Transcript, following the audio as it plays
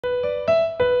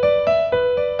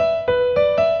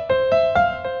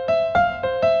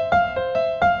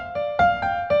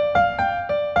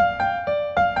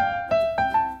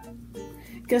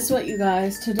Guess what, you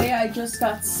guys? Today I just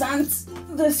got sent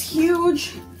this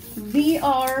huge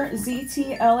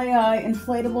VRZTLAI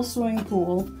inflatable swimming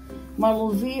pool,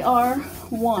 model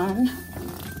VR1.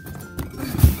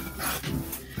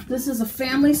 This is a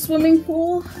family swimming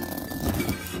pool.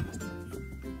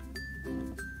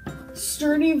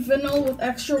 Sturdy vinyl with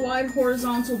extra wide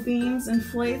horizontal beams,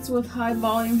 inflates with high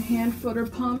volume hand footer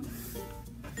pump.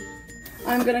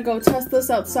 I'm gonna go test this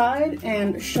outside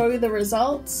and show you the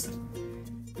results.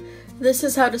 This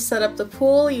is how to set up the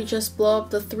pool. You just blow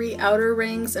up the 3 outer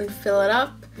rings and fill it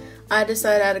up. I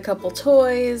decided to add a couple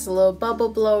toys, a little bubble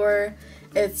blower.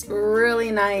 It's really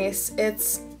nice.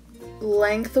 It's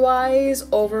lengthwise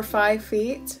over 5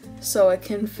 feet, so it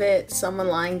can fit someone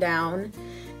lying down.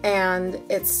 And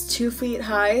it's 2 feet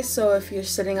high, so if you're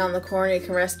sitting on the corner, you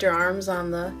can rest your arms on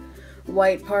the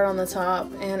white part on the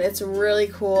top. And it's really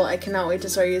cool. I cannot wait to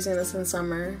start using this in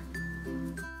summer.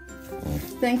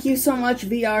 Thank you so much,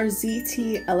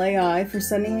 VRZTLAI, for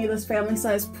sending me this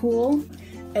family-sized pool.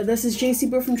 And this is Jacy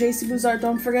from Jacy Art.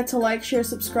 Don't forget to like, share,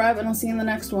 subscribe, and I'll see you in the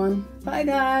next one. Bye,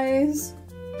 guys!